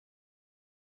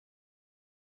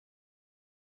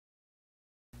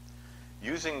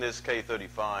Using this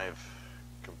K35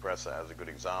 compressor as a good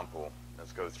example,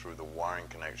 let's go through the wiring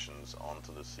connections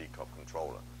onto the Secop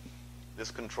controller. This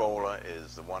controller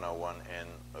is the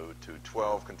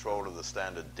 101N0212 controller, the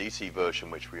standard DC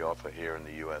version which we offer here in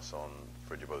the US on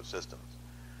Frigidaire systems.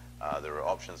 There are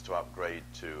options to upgrade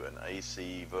to an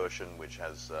AC version which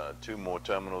has 2 more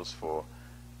terminals for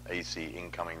AC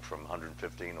incoming from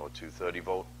 115 or 230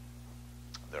 volt.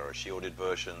 There are shielded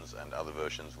versions and other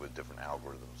versions with different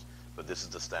algorithms, but this is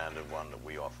the standard one that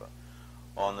we offer.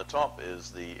 On the top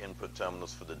is the input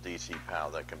terminals for the DC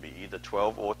power. That can be either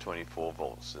 12 or 24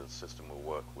 volts. The system will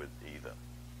work with either.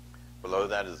 Below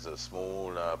that is a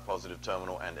small positive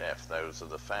terminal and F. Those are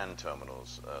the fan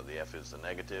terminals. The F is the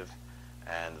negative.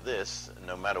 And this,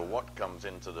 no matter what comes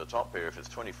into the top here, if it's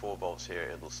 24 volts here,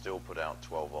 it'll still put out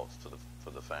 12 volts for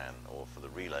the fan or for the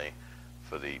relay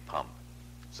for the pump.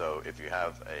 So if you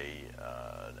have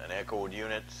an air-cooled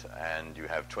unit and you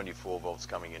have 24 volts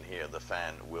coming in here, the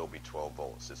fan will be 12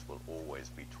 volts. This will always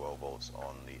be 12 volts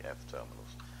on the F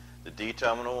terminals. The D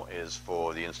terminal is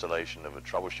for the installation of a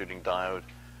troubleshooting diode.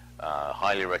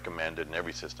 Highly recommended, and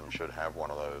every system should have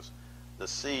one of those. The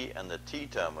C and the T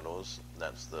terminals,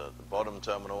 that's the bottom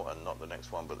terminal and not the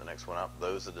next one but the next one up,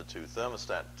 those are the 2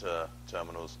 thermostat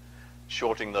terminals.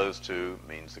 Shorting those 2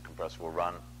 means the compressor will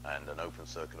run, and an open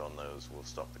circuit on those will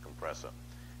stop the compressor.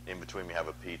 In between we have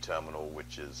a P terminal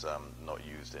which is not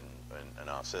used in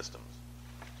our systems.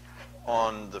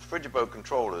 On the Frigidaire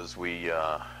controllers we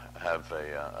have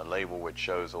a label which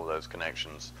shows all those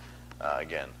connections.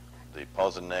 Again, the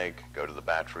pos and neg go to the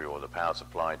battery or the power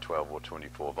supply, 12 or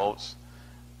 24 volts.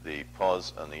 The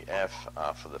pos and the F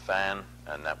are for the fan,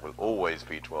 and that will always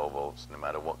be 12 volts no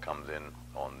matter what comes in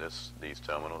on these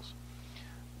terminals.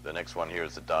 The next one here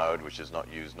is the diode, which is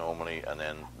not used normally, and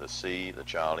then the C, the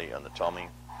Charlie, and the Tommy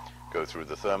go through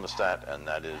the thermostat, and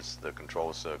that is the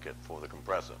control circuit for the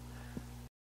compressor.